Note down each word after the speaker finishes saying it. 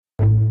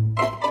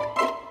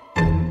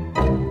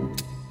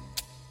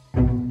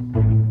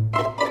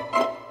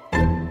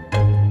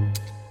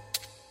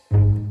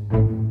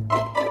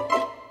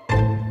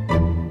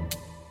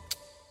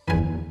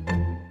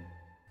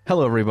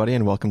Hello, everybody,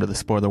 and welcome to the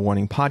Spoiler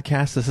Warning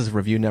Podcast. This is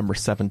review number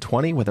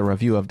 720 with a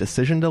review of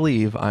Decision to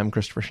Leave. I'm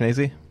Christopher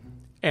Schnese.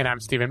 And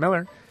I'm Stephen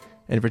Miller.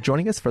 And if you're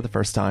joining us for the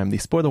first time, the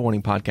Spoiler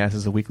Warning Podcast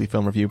is a weekly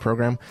film review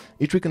program.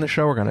 Each week in the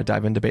show, we're going to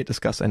dive in, debate,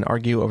 discuss, and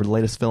argue over the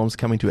latest films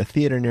coming to a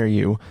theater near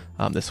you.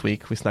 This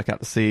week, we snuck out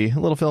to see a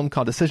little film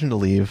called Decision to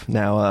Leave.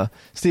 Now,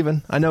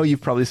 Stephen, I know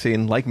you've probably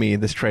seen, like me,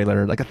 this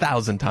trailer like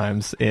 1,000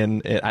 times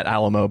at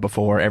Alamo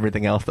before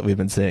everything else that we've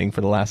been seeing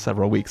for the last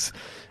several weeks.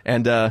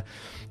 And,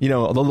 you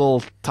know, the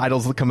little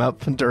titles that come up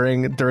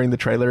during the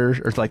trailer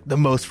are like the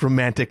most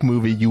romantic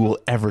movie you will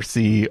ever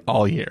see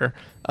all year.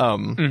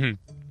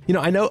 You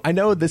know, I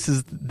know this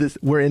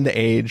we're in the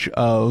age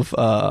of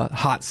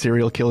hot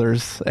serial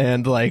killers,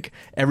 and like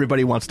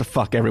everybody wants to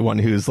fuck everyone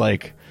who's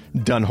like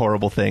done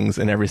horrible things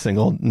in every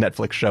single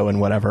Netflix show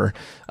and whatever.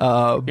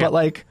 But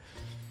like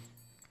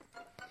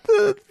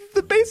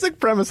the basic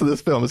premise of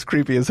this film is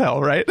creepy as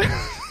hell, right?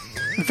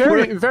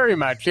 Very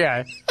much,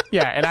 yeah.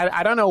 Yeah, and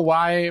I don't know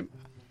why.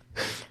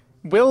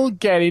 We'll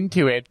get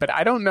into it, but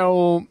I don't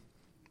know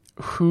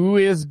who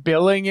is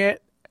billing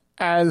it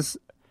as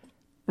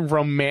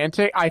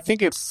romantic. I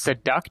think it's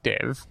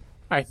seductive.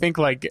 I think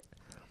like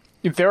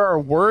if there are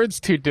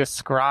words to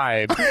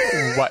describe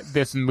what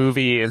this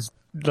movie is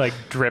like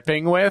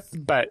dripping with,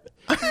 but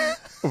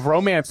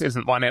romance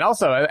isn't one. And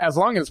also, as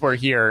long as we're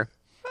here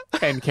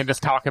and can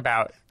just talk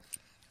about,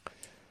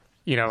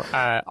 you know,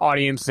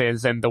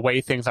 audiences and the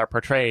way things are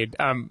portrayed.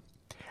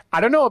 I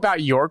don't know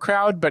about your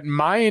crowd, but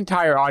my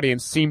entire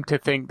audience seemed to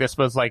think this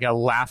was like a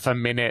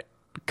laugh-a-minute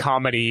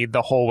comedy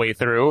the whole way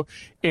through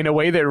in a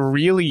way that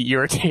really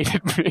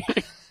irritated me.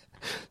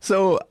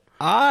 So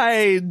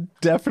I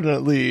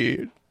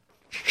definitely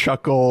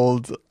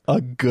chuckled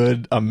a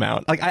good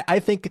amount. Like I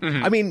think,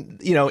 I mean,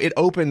 you know, it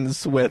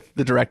opens with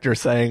the director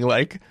saying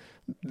like,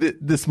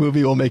 this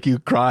movie will make you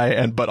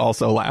cry but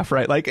also laugh,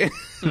 right? Like it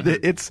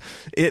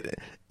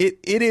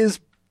is.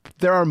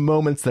 There are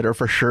moments that are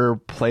for sure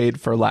played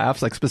for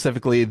laughs, like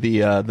specifically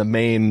the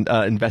main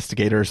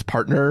investigator's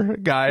partner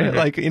guy.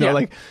 Like, you know,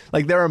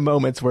 like there are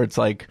moments where it's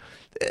like,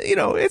 you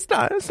know, it's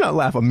not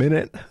laugh a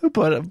minute,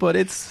 but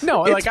it's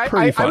no, it's like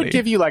pretty funny. I would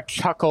give you like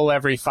chuckle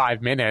every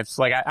 5 minutes.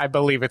 Like I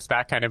believe it's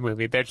that kind of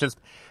movie. There's just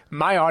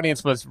my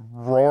audience was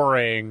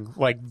roaring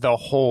like the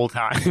whole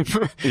time.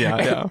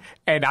 Yeah.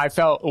 And I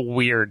felt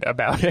weird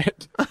about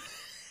it.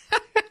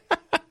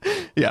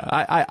 Yeah,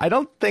 I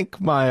don't think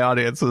my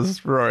audience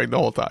was roaring the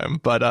whole time,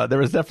 but there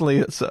was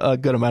definitely a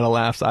good amount of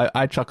laughs.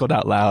 I chuckled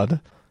out loud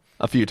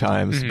a few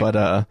times, but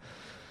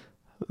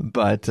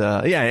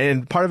yeah,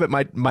 and part of it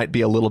might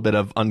be a little bit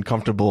of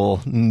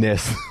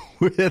uncomfortableness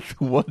with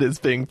what is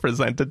being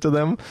presented to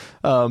them.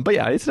 But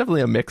yeah, it's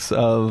definitely a mix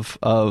of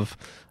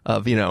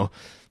you know,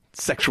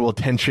 sexual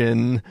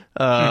tension,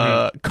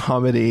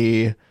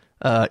 comedy,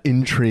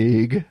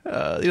 intrigue.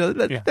 You know,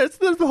 there's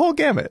the whole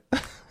gamut.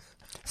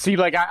 See,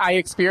 like, I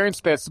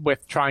experienced this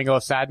with Triangle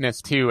of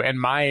Sadness, too, and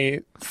my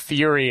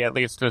theory, at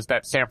least, was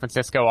that San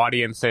Francisco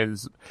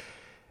audiences,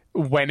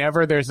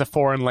 whenever there's a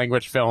foreign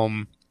language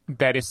film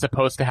that is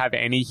supposed to have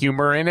any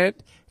humor in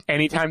it,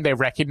 anytime they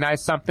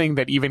recognize something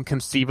that even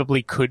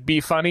conceivably could be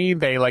funny,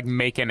 they, like,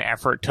 make an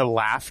effort to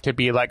laugh, to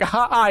be like,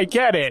 I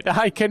get it,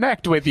 I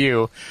connect with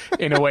you,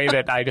 in a way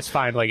that I just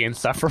find, like,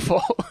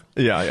 insufferable.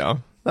 Yeah.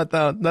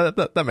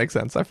 That makes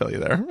sense. I feel you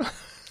there.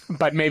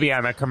 But maybe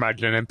I'm a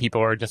curmudgeon and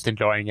people are just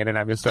enjoying it, and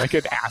I'm just like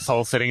an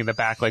asshole sitting in the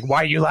back like,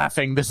 why are you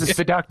laughing? This is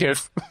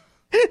seductive.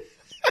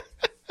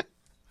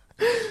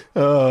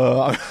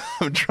 I'm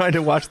trying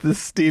to watch this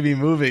Stevie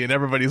movie and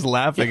everybody's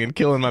laughing and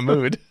killing my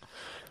mood.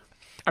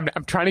 I'm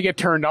trying to get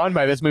turned on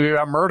by this movie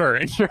about murder,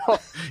 and you're all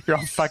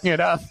fucking it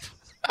up.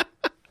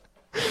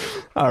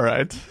 All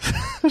right.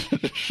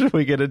 Should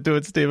we get into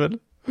it, Stephen?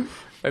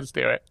 Let's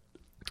do it.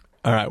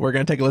 All right, we're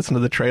going to take a listen to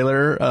the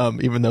trailer,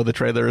 even though the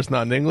trailer is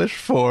not in English,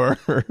 for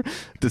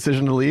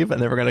Decision to Leave,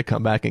 and then we're going to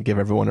come back and give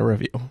everyone a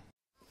review.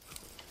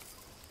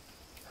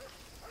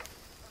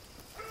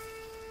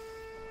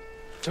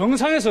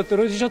 정상에서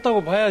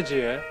떨어지셨다고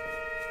봐야지.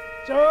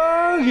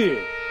 저기.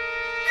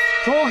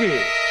 여기.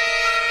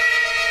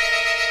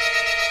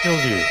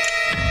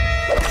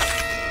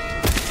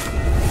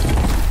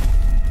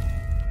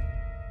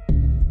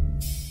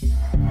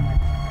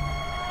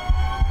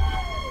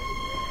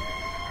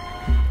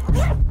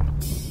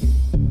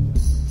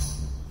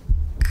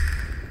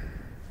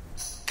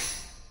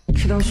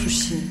 김영수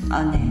씨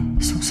아내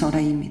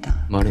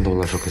송설아입니다. 많이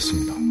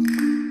놀라셨겠습니다.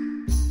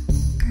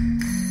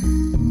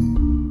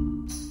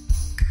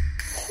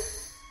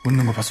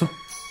 웃는 거 봤어?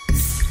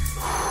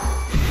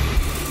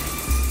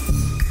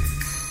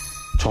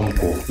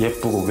 젊고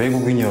예쁘고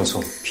외국인이어서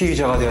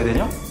피의자가 돼야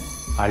되냐?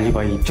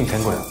 알리바이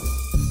입증된 거야.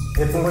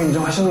 예쁜 거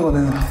인정하시는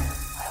거는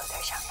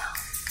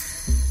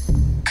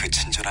그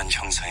친절한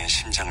형사의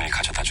심장을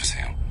가져다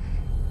주세요.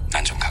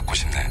 난 좀 갖고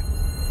싶네.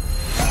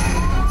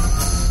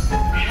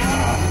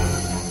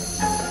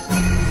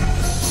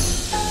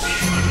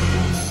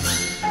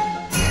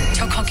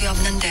 저 거기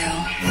없는데요.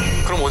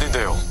 그럼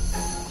어딘데요?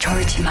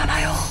 졸지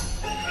말아요.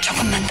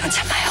 조금만 더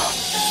참아요.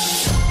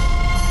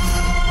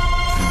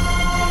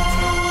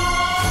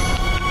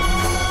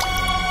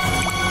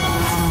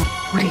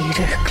 우리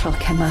일을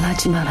그렇게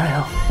말하지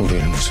말아요. 우리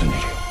일 무슨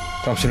일이요?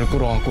 당신을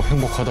끌어안고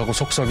행복하다고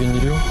속삭인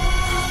일이요?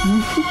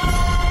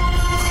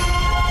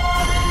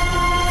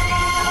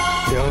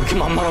 내가 그렇게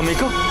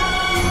만만합니까?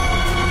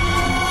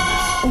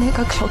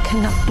 내가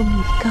그렇게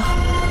나쁩니까?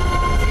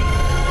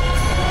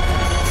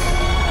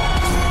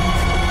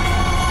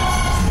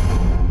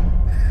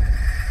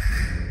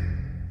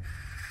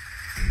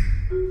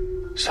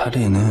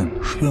 살인은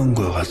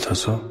흡연과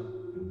같아서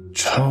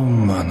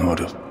처음만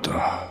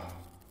어렵다.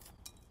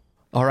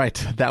 All right,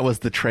 that was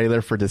the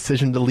trailer for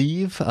Decision to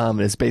Leave.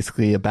 It's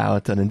basically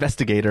about an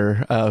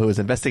investigator who is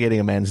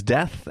investigating a man's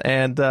death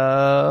and,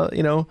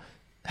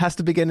 has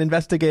to begin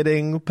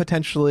investigating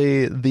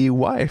potentially the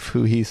wife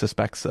who he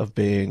suspects of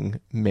being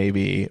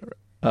maybe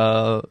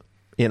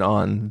in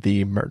on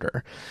the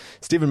murder.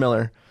 Stephen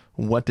Miller,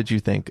 what did you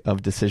think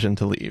of Decision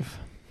to Leave?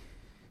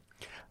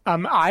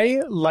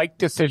 I like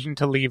Decision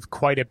to Leave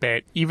quite a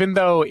bit, even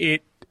though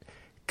it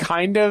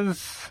kind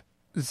of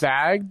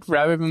zagged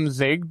rather than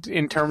zigged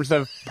in terms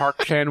of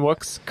Park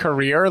Chan-wook's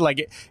career.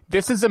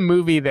 This is a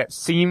movie that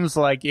seems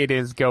like it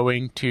is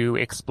going to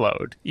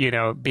explode,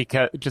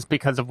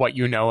 because of what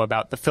you know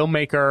about the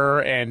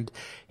filmmaker and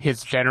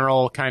his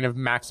general kind of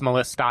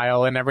maximalist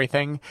style and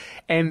everything.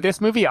 And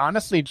this movie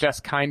honestly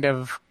just kind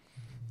of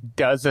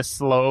does a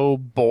slow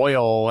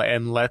boil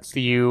and lets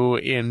you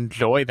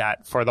enjoy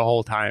that for the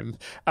whole time.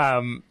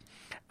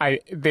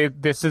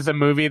 This is a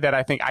movie that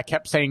I think I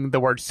kept saying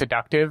the word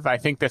seductive. I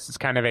think this is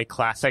kind of a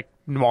classic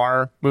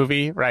noir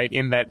movie, right?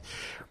 In that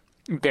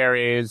there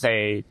is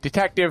a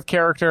detective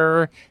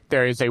character,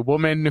 there is a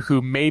woman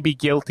who may be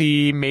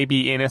guilty, may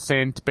be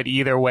innocent, but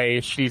either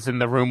way, she's in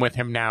the room with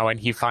him now, and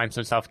he finds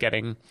himself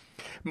getting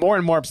more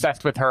and more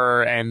obsessed with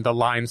her, and the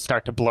lines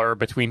start to blur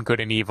between good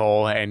and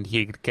evil, and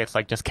he gets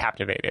just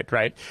captivated,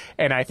 right?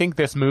 And I think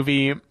this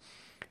movie,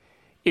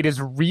 it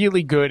is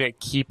really good at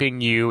keeping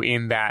you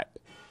in that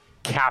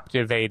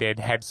captivated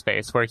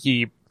headspace where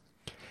he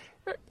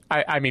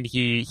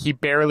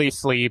barely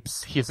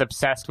sleeps. He's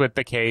obsessed with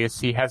the case.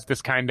 He has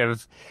this kind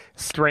of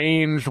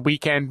strange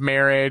weekend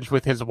marriage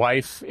with his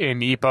wife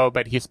in Ipoh,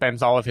 but he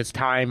spends all of his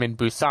time in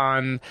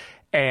Busan.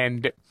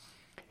 And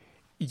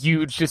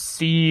you just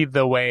see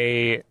the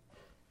way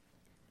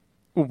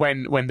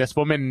when this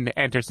woman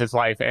enters his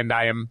life, and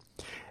I am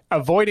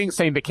avoiding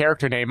saying the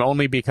character name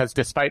only because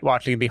despite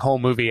watching the whole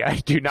movie, I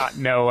do not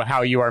know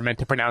how you are meant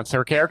to pronounce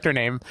her character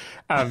name,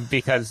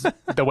 because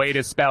the way it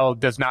is spelled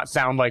does not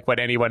sound like what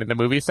anyone in the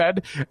movie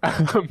said.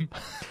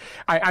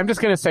 I'm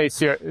just going to say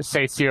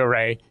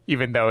Seo-rae,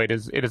 even though it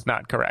is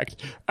not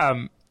correct.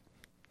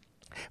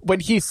 When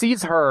he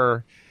sees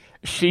her,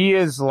 she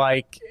is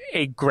like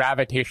a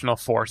gravitational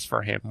force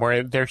for him,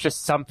 where there's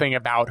just something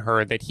about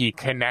her that he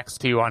connects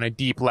to on a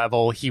deep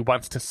level. He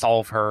wants to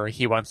solve her.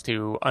 He wants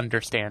to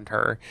understand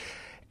her.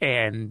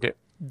 And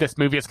this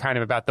movie is kind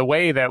of about the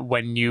way that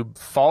when you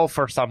fall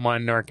for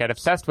someone or get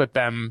obsessed with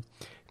them,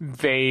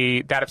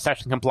 that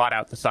obsession can blot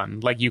out the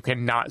sun. You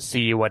cannot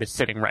see what is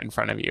sitting right in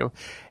front of you.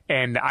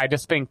 And I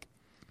just think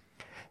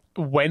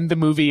when the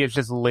movie is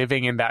just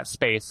living in that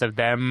space of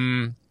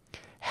them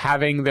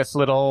having this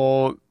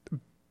little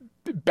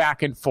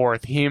back and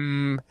forth,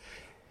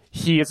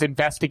 he is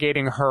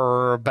investigating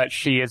her, but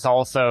she is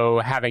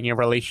also having a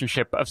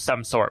relationship of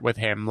some sort with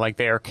him.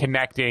 They are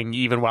connecting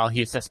even while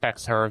he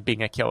suspects her of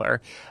being a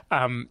killer.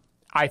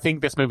 I think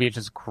this movie is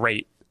just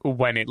great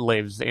when it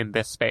lives in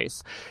this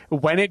space.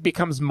 When it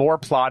becomes more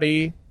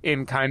plotty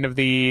in kind of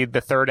the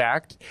third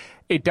act,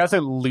 it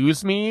doesn't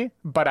lose me,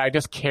 but I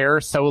just care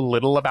so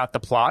little about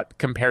the plot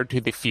compared to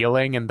the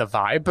feeling and the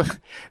vibe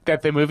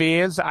that the movie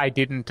is. I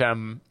didn't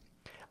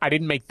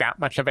make that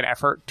much of an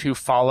effort to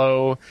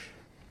follow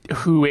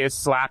who is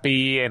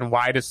Slappy and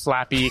why does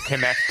Slappy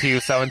connect to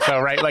so-and-so,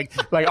 right? Like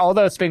all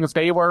those things,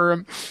 they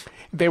were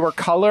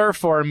color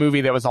for a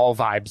movie that was all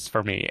vibes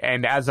for me.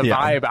 And as a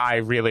vibe, I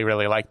really,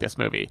 really liked this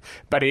movie.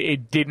 But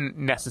it didn't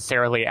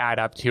necessarily add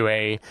up to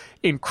a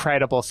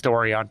incredible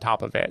story on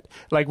top of it.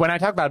 When I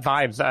talk about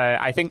vibes,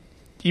 I think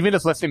even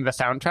just listening to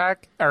the soundtrack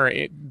or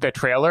the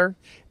trailer,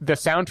 the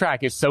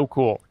soundtrack is so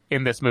cool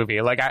in this movie.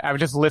 I was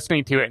just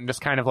listening to it and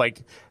just kind of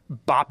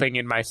bopping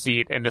in my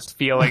seat and just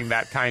feeling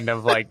that kind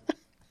of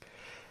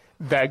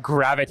that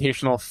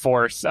gravitational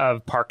force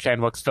of Park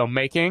Chan-wook's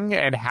filmmaking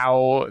and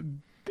how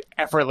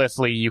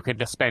effortlessly you can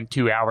just spend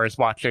 2 hours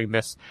watching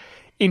this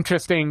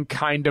interesting,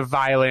 kind of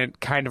violent,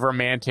 kind of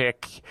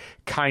romantic,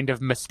 kind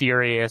of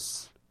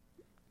mysterious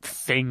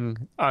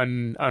thing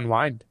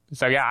unwind.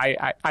 So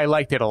yeah, I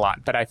liked it a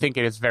lot, but I think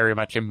it is very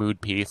much a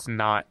mood piece,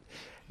 not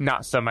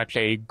so much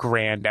a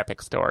grand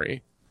epic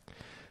story.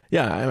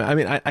 Yeah, I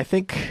mean, I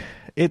think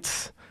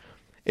this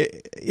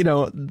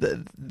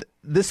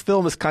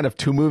film is kind of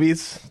two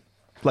movies.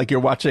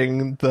 You're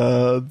watching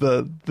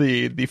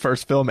the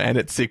first film and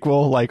its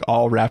sequel,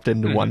 all wrapped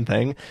into one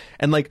thing.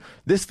 And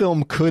this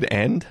film could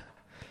end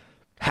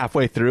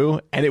halfway through,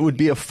 and it would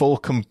be a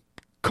full,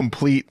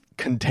 complete,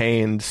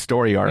 contained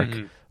story arc.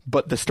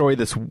 But the story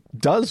this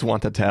does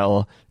want to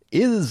tell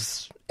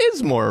is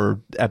is more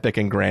epic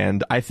and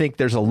grand. I think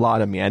there's a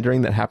lot of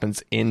meandering that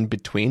happens in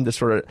between to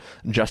sort of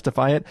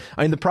justify it.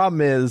 I mean, the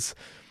problem is,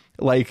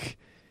 like,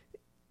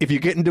 if you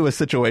get into a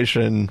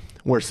situation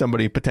where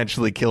somebody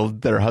potentially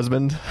killed their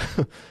husband,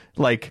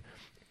 like,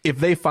 if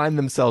they find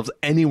themselves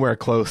anywhere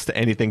close to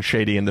anything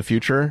shady in the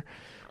future,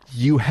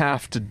 you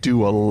have to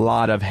do a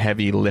lot of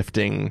heavy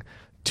lifting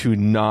to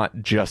not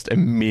just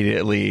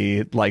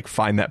immediately like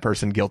find that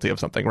person guilty of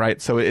something,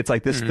 right? So it's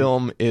like this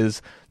film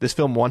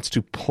wants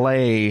to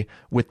play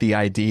with the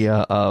idea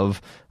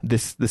of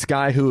this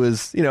guy who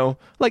is,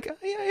 like,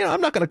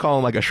 I'm not going to call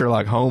him like a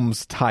Sherlock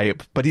Holmes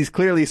type, but he's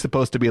clearly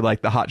supposed to be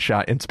like the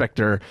hotshot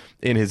inspector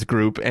in his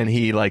group, and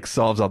he like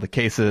solves all the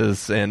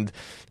cases and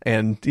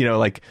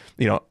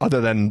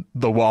other than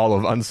the wall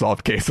of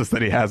unsolved cases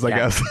that he has, I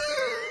guess.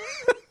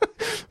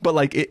 But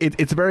like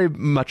it's very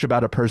much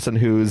about a person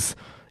who's,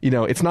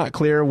 it's not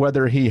clear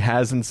whether he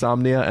has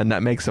insomnia and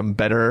that makes him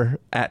better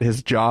at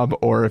his job,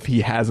 or if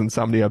he has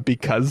insomnia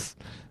because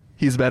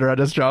he's better at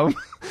his job.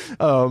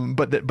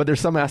 But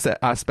there's some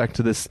aspect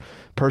to this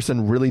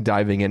person really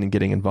diving in and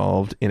getting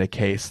involved in a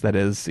case that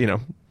is,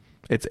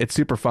 it's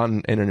super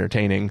fun and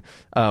entertaining.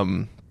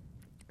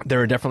 There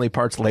are definitely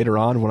parts later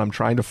on when I'm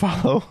trying to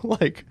follow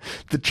like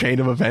the chain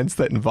of events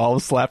that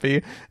involves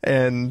Slappy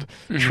and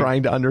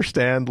trying to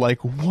understand like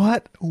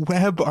what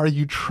web are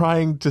you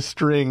trying to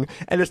string.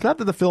 And it's not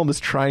that the film is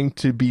trying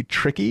to be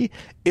tricky.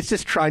 It's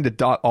just trying to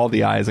dot all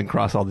the I's and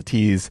cross all the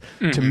T's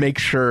to make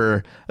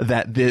sure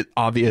that the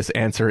obvious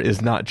answer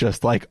is not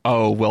just like,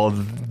 oh, well,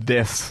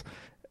 this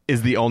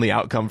is the only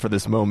outcome for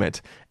this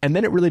moment. And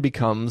then it really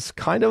becomes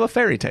kind of a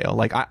fairy tale.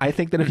 Like I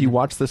think that if you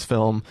watch this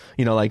film,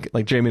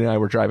 like Jamie and I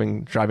were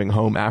driving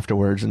home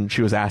afterwards, and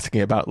she was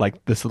asking about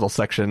like this little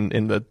section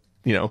in the,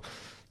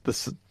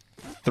 this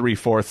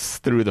 3/4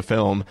 through the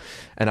film.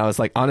 And I was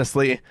like,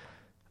 honestly,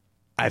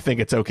 I think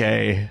it's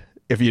okay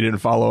if you didn't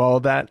follow all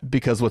of that,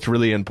 because what's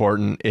really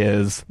important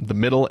is the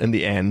middle and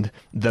the end.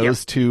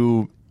 Those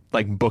two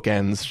like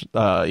bookends,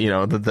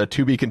 the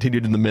to be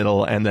continued in the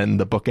middle, and then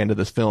the bookend of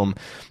this film.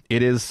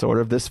 It is sort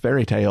of this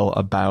fairy tale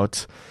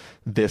about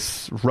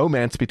this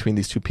romance between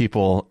these two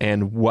people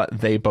and what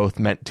they both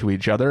meant to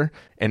each other,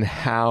 and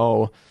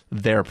how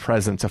their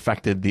presence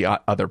affected the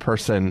other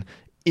person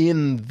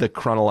in the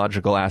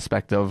chronological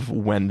aspect of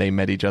when they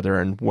met each other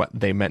and what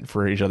they meant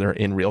for each other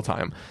in real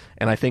time.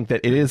 And I think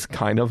that it is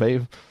kind of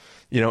a,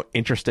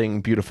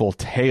 interesting, beautiful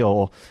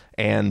tale,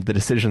 and the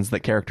decisions that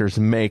characters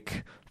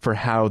make for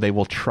how they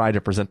will try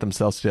to present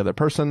themselves to the other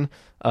person,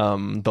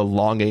 the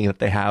longing that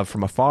they have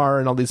from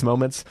afar in all these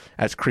moments,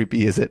 as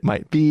creepy as it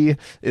might be,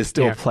 is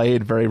still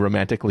played very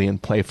romantically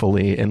and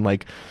playfully. And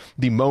like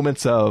the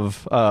moments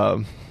of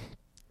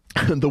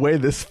the way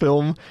this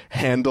film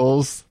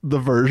handles the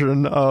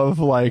version of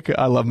like,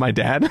 I love my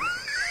dad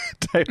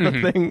type of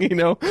thing,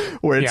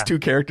 where it's two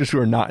characters who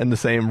are not in the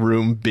same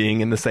room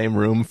being in the same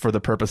room for the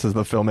purposes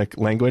of the filmic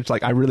language.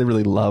 Like I really,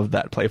 really love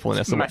that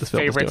playfulness of what this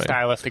film is doing. My favorite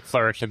stylistic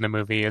flourish in the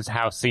movie is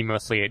how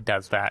seamlessly it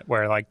does that,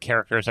 where like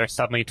characters are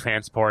suddenly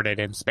transported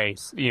in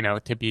space,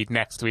 to be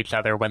next to each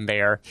other when they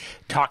are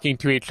talking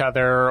to each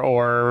other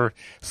or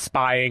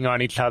spying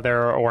on each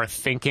other or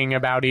thinking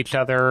about each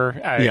other.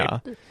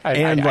 I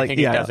think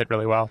it does it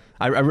really well.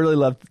 I really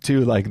love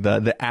too, like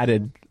the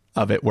added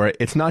of it, where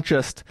it's not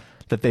just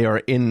that they are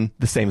in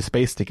the same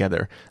space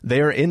together.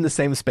 They are in the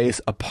same space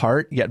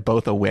apart, yet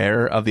both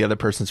aware of the other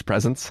person's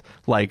presence.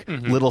 Like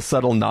little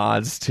subtle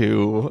nods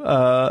to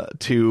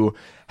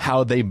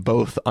how they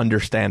both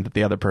understand that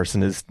the other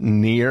person is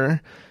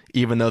near,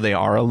 even though they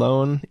are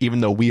alone,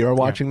 even though we are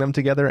watching them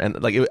together.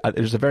 And like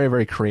there's a very,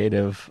 very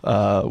creative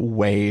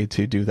way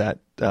to do that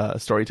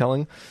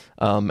storytelling,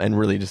 and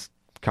really just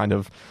kind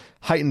of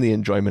heighten the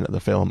enjoyment of the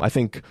film. I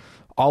think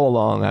all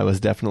along I was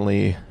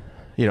definitely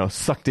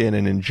sucked in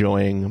and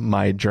enjoying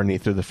my journey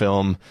through the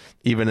film,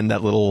 even in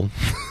that little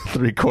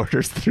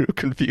 3/4 through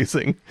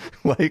confusing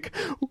like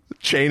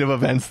chain of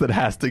events that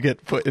has to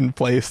get put in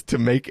place to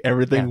make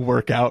everything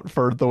work out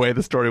for the way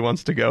the story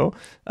wants to go.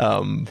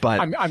 But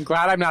I'm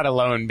glad I'm not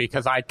alone,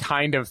 because I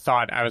kind of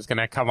thought I was going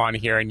to come on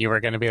here and you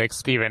were going to be like,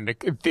 Steven,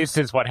 this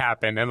is what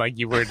happened, and like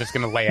you were just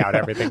going to lay out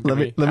everything.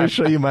 Let me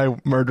show you my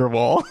murder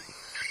wall.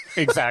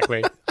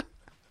 Exactly.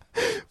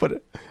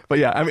 But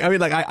yeah, I mean,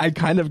 like I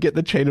kind of get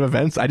the chain of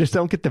events. I just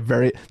don't get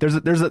the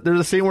there's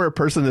a scene where a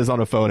person is on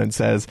a phone and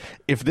says,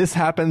 if this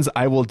happens,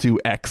 I will do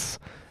X.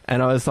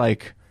 And I was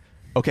like,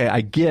 okay,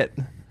 I get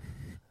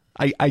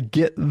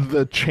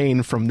the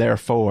chain from there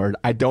forward.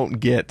 I don't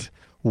get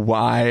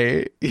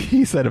why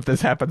he said, if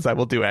this happens, I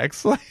will do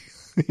X. Like,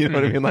 you know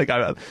what I mean? Like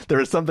there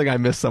was something I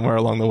missed somewhere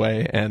along the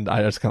way, and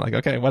I just kind of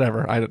like, okay,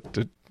 whatever. I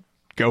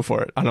go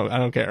for it. I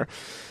don't care.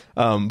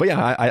 But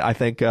yeah, I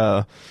think,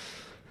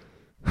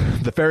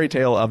 the fairy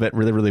tale of it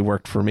really, really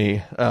worked for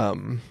me,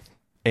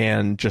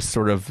 and just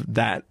sort of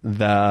that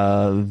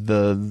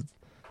the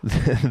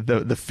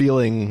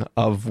feeling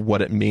of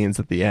what it means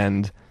at the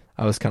end.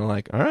 I was kind of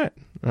like, all right,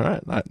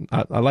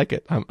 I like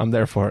it. I'm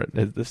there for it.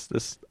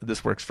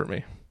 This works for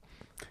me.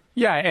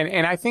 Yeah,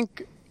 and I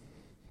think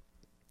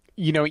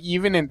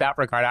even in that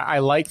regard, I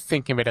like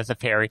thinking of it as a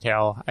fairy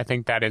tale. I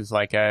think that is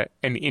like an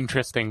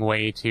interesting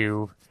way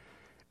to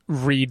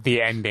read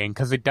the ending,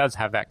 because it does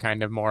have that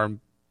kind of more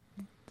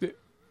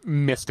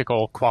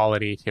mystical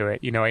quality to it.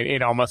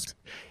 It almost,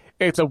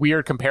 it's a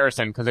weird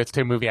comparison because it's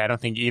to a movie I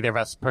don't think either of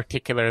us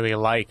particularly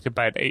liked,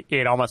 but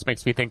it almost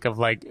makes me think of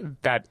like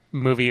that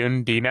movie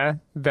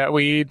Undine that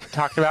we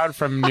talked about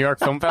from New York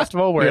Film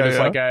Festival, where it's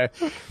like a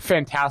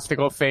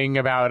fantastical thing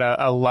about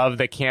a love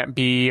that can't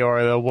be,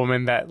 or the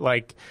woman that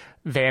like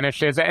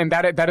vanishes, and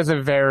that is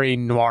a very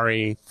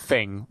noiry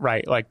thing,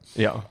 right? Like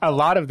a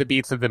lot of the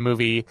beats of the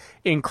movie,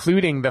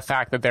 including the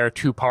fact that there are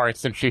two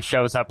parts and she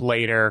shows up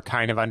later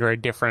kind of under a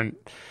different,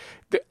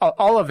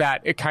 all of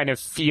that, it kind of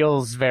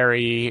feels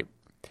very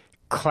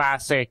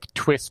classic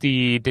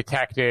twisty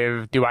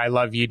detective. Do I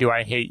love you? Do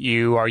I hate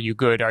you? Are you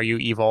good? Are you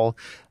evil?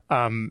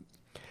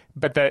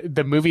 But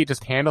the movie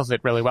just handles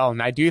it really well,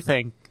 and I do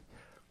think,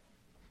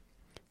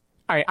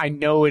 I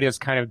know it is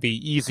kind of the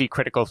easy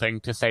critical thing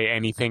to say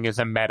anything is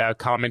a meta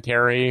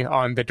commentary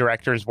on the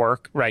director's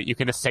work, right? You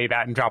can just say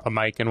that and drop a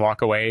mic and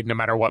walk away no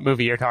matter what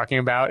movie you're talking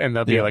about, and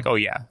they'll be like, oh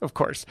yeah, of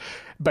course.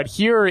 But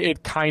here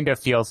it kind of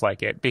feels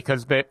like it,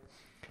 because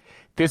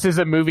this is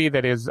a movie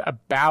that is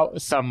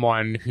about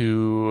someone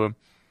who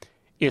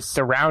is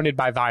surrounded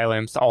by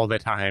violence all the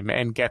time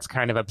and gets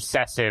kind of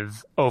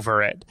obsessive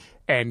over it.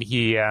 And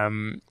he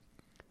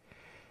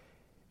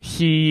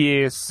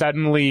is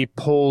suddenly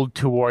pulled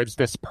towards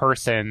this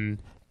person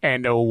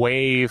and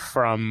away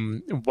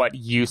from what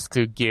used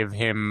to give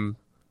him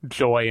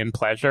joy and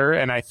pleasure.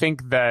 And I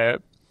think the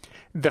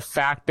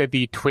fact that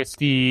the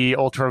twisty,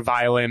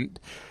 ultra-violent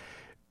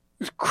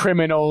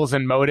criminals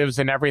and motives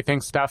and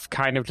everything stuff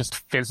kind of just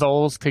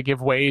fizzles to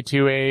give way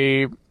to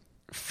a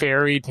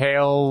fairy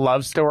tale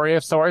love story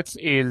of sorts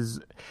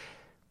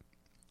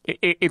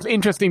it's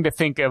interesting to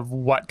think of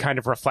what kind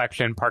of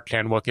reflection Park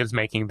Chan-wook is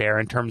making there,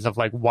 in terms of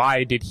like,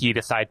 why did he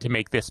decide to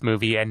make this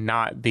movie and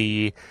not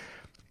the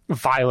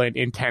violent,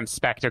 intense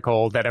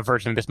spectacle that a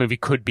version of this movie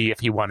could be if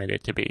he wanted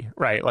it to be,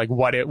 right? Like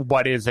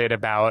what is it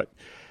about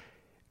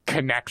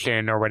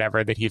connection or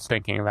whatever that he's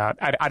thinking about?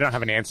 I don't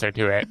have an answer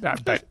to it,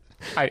 but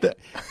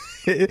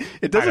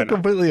it doesn't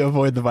completely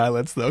avoid the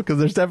violence, though, because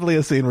there's definitely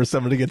a scene where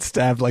somebody gets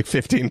stabbed like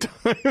 15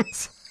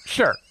 times.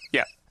 Sure,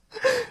 yeah.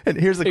 And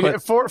here's the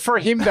question. For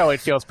him, though, it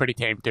feels pretty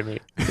tame to me.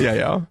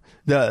 Yeah.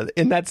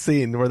 In that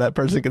scene where that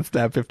person gets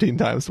stabbed 15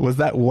 times, was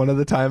that one of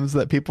the times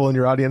that people in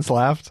your audience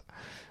laughed?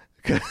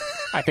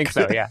 I think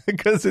so, yeah.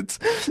 Because it's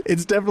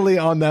definitely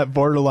on that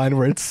borderline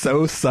where it's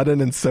so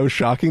sudden and so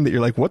shocking that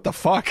you're like, what the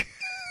fuck?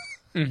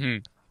 Mm-hmm.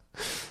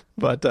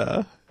 But,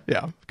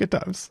 yeah, good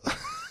times.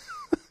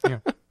 Yeah.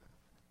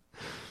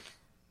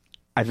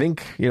 I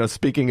think,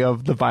 speaking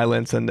of the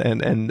violence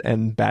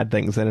and bad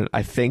things in it,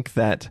 I think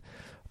that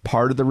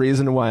part of the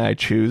reason why I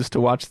choose to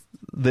watch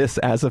this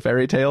as a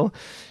fairy tale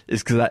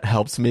is because that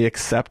helps me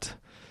accept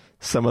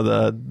some of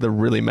the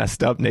really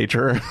messed up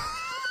nature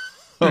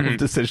of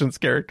decisions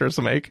characters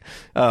make.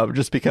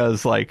 Just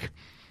because, like,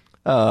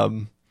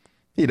 the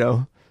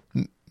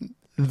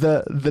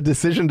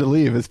decision to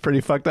leave is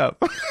pretty fucked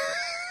up.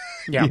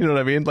 Yeah. You know what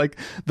I mean? Like,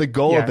 the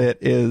goal of it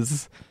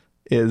is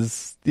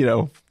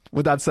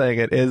without saying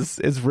it,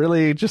 is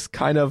really just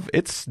kind of,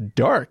 it's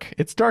dark.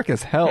 It's dark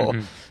as hell.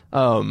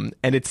 And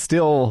it's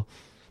still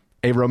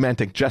a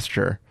romantic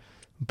gesture,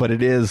 but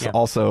it is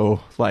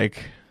also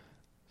like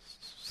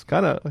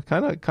kind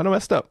of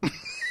messed up.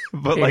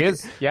 But it like,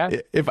 is, yeah.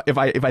 If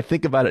I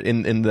think about it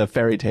in the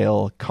fairy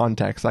tale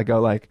context, I go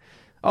like,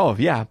 oh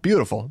yeah,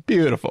 beautiful,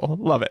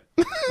 love it.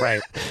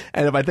 Right.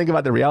 And if I think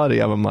about the reality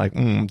of them, like,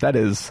 that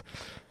is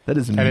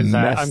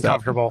messed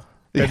uncomfortable. Up.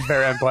 It's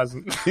very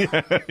unpleasant.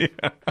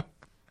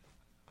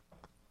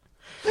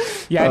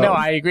 Yeah, no,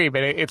 I agree,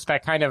 but it's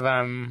that kind of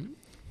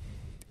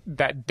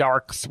that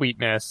dark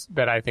sweetness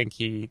that I think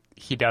he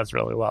does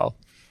really well.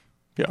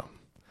 Yeah.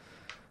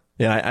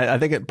 I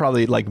think it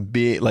probably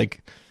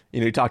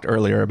you talked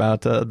earlier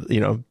about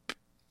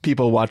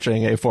people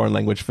watching a foreign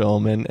language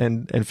film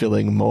and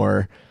feeling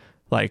more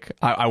like,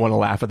 I want to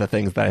laugh at the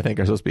things that I think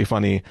are supposed to be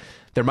funny.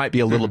 There might be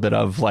a little bit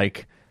of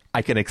like,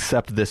 I can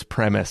accept this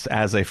premise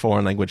as a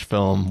foreign language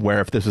film,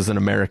 where if this was an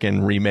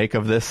American remake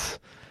of this,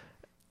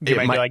 you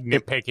might be like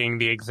nitpicking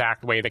the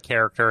exact way the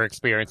character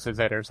experiences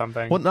it or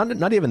something. Well,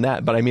 not even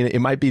that, but I mean, it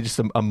might be just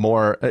a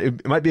more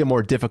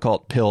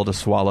difficult pill to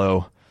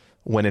swallow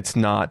when it's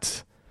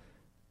not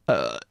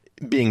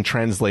being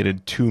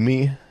translated to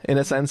me, in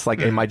a sense. Like,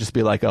 it might just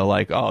be like,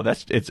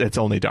 it's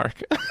only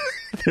dark.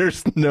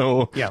 There's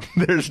no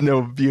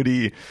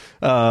beauty,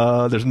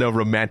 there's no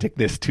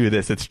romanticness to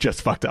this. It's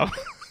just fucked up.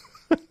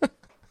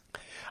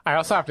 I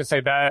also have to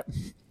say that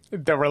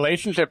the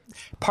relationship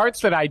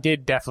parts that I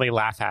did definitely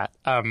laugh at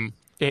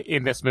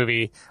in this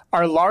movie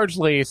are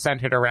largely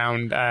centered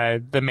around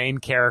the main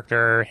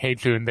character,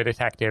 Hae-jun, the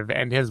detective,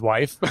 and his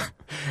wife,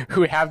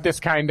 who have this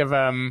kind of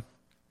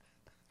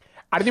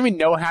I don't even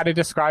know how to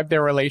describe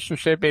their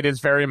relationship. It is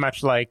very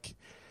much like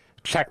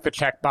check the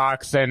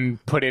checkbox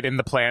and put it in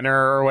the planner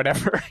or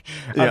whatever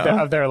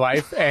of their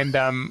life. And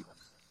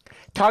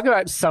Talk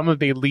about some of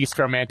the least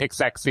romantic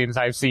sex scenes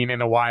I've seen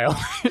in a while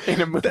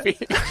in a movie.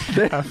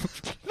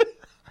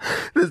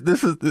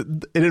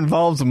 It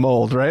involves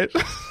mold, right?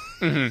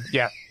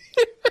 Yeah.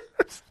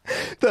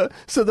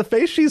 So the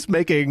face she's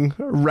making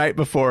right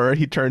before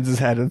he turns his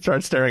head and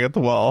starts staring at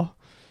the wall.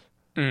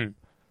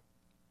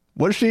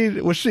 Was she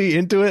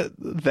into it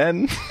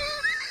then?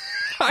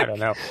 I don't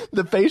know.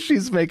 The face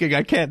she's making,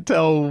 I can't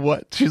tell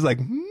what she's like.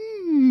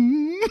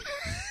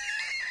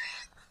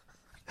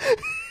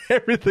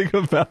 Everything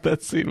about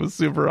that scene was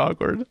super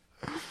awkward.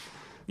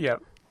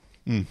 Yep.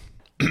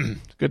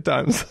 Good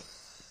times.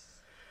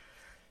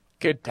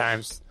 Good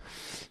times.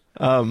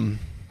 Well,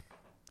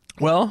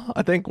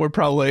 I think we're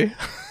probably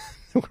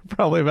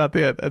about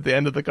at the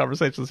end of the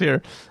conversations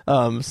here.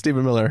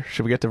 Stephen Miller,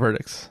 should we get to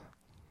verdicts?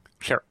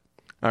 Sure.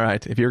 All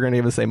right. If you're going to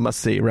give us a must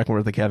see,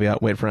 recommend with a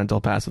caveat, wait for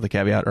rental, pass with a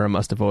caveat, or a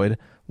must avoid,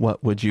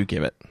 what would you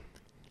give it?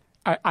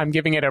 I'm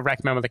giving it a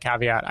recommend with a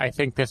caveat. I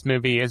think this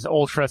movie is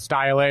ultra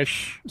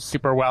stylish,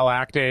 super well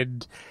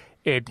acted.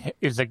 It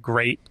is a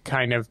great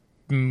kind of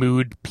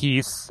mood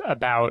piece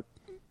about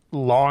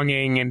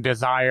longing and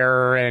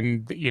desire,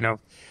 and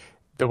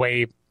the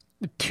way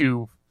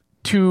two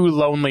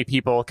lonely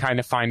people kind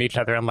of find each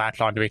other and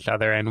latch onto each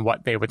other, and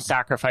what they would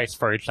sacrifice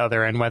for each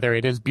other, and whether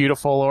it is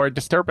beautiful or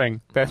disturbing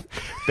that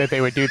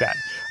they would do that.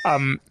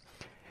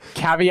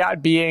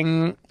 Caveat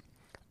being,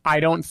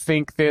 I don't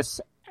think this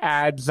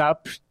adds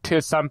up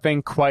to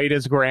something quite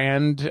as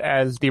grand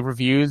as the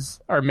reviews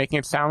are making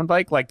it sound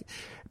like. Like,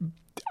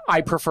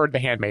 I preferred The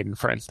Handmaiden,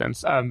 for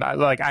instance.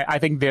 I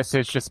think this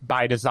is just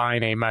by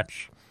design a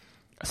much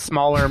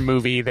smaller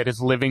movie that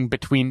is living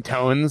between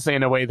tones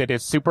in a way that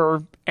is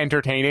super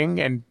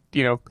entertaining, and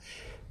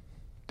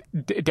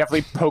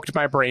definitely poked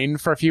my brain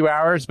for a few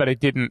hours, but it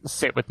didn't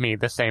sit with me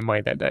the same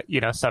way that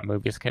some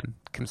movies can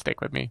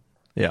stick with me.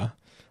 Yeah,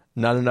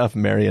 not enough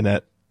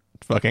marionette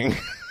fucking.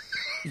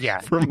 Yeah,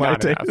 for my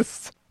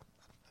taste.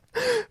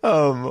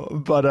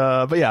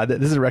 But yeah,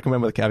 this is a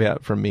recommend with a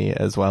caveat from me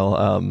as well.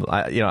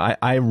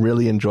 I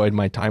really enjoyed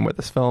my time with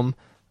this film.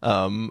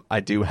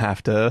 I do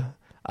have to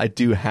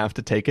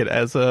take it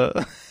as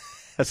a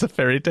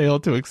fairy tale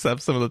to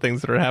accept some of the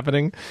things that are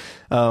happening.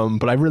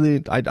 But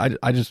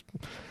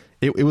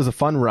it was a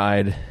fun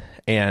ride,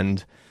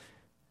 and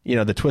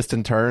the twists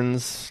and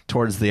turns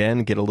towards the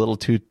end get a little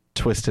too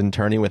twist and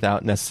turny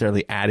without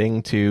necessarily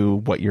adding to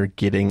what you're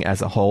getting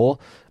as a whole.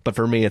 But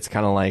for me, it's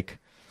kind of like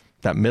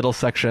that middle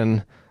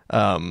section,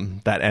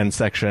 that end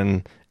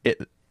section.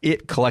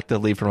 It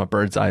collectively, from a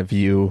bird's eye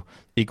view,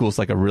 equals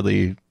like a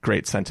really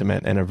great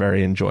sentiment and a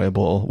very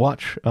enjoyable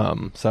watch.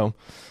 So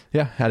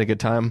yeah, had a good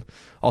time.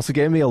 Also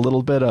gave me a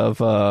little bit of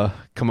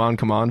Come On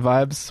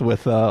vibes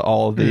with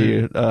all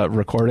the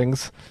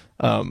recordings.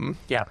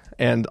 Yeah.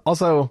 And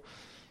also,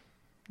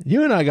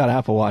 you and I got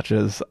Apple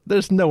Watches.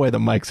 There's no way the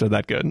mics are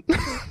that good.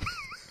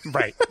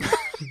 Right.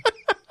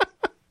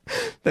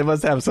 They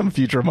must have some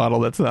future model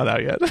that's not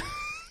out yet.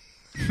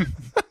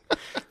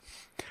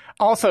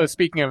 Also,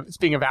 speaking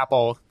of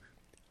Apple,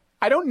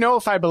 I don't know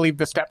if I believe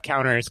the step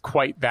counter is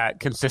quite that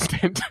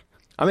consistent.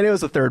 I mean, it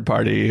was a third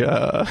party.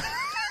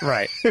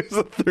 Right. It was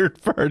a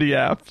third party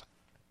app.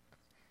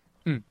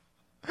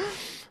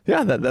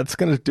 Yeah, that's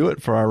going to do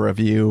it for our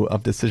review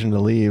of Decision to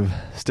Leave.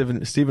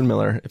 Stephen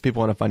Miller, if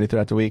people want to find you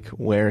throughout the week,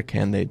 where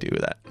can they do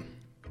that?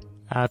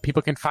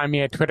 People can find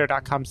me at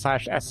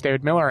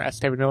twitter.com/sdavidmiller,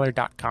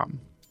 sdavidmiller.com.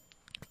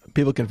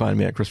 People can find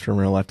me at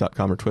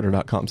ChristopherInRealLife.com or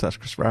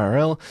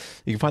Twitter.com/ChristopherIRL.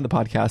 You can find the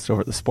podcast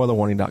over at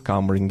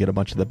thespoilerwarning.com, where you can get a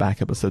bunch of the back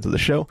episodes of the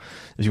show.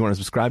 If you want to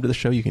subscribe to the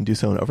show, you can do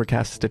so in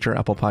Overcast, Stitcher,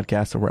 Apple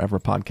Podcasts, or wherever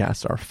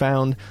podcasts are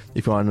found.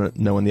 If you want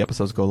to know when the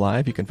episodes go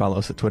live, you can follow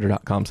us at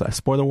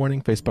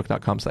Twitter.com/spoilerwarning,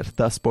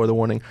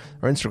 Facebook.com/thespoilerwarning,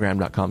 or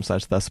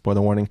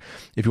Instagram.com/thespoilerwarning.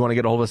 If you want to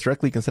get a hold of us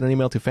directly, you can send an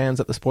email to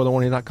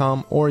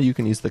fans@thespoilerwarning.com, or you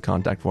can use the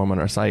contact form on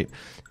our site.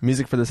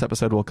 Music for this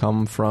episode will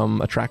come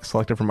from a track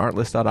selected from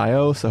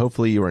Artlist.io, so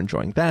hopefully you are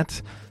enjoying that.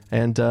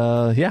 And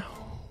yeah,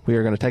 we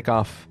are going to take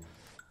off.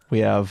 We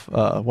have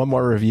one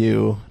more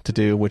review to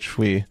do, which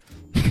we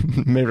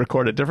may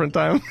record at a different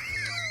time.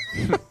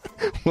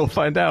 We'll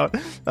find out.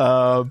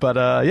 But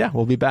yeah,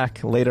 we'll be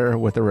back later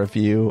with a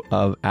review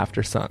of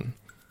After Sun.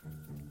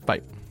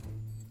 Bye.